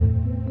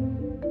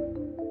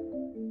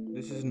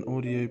This is an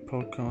audio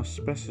podcast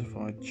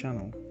specified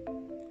channel.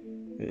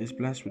 It is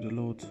blessed with the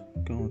Lord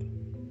God,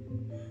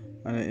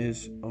 and it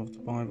is of the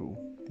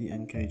Bible, the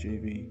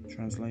NKJV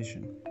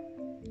translation.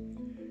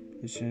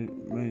 It's the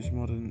most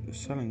modern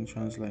selling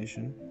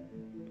translation,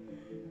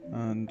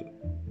 and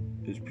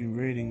it's been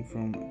reading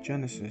from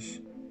Genesis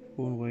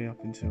all the way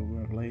up until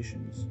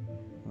Revelations,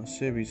 a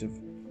series of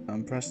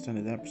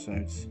unprecedented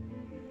episodes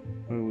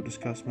where we will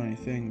discuss many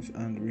things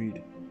and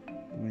read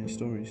the main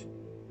stories.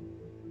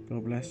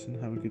 God bless and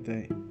have a good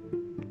day.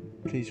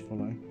 Please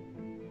follow.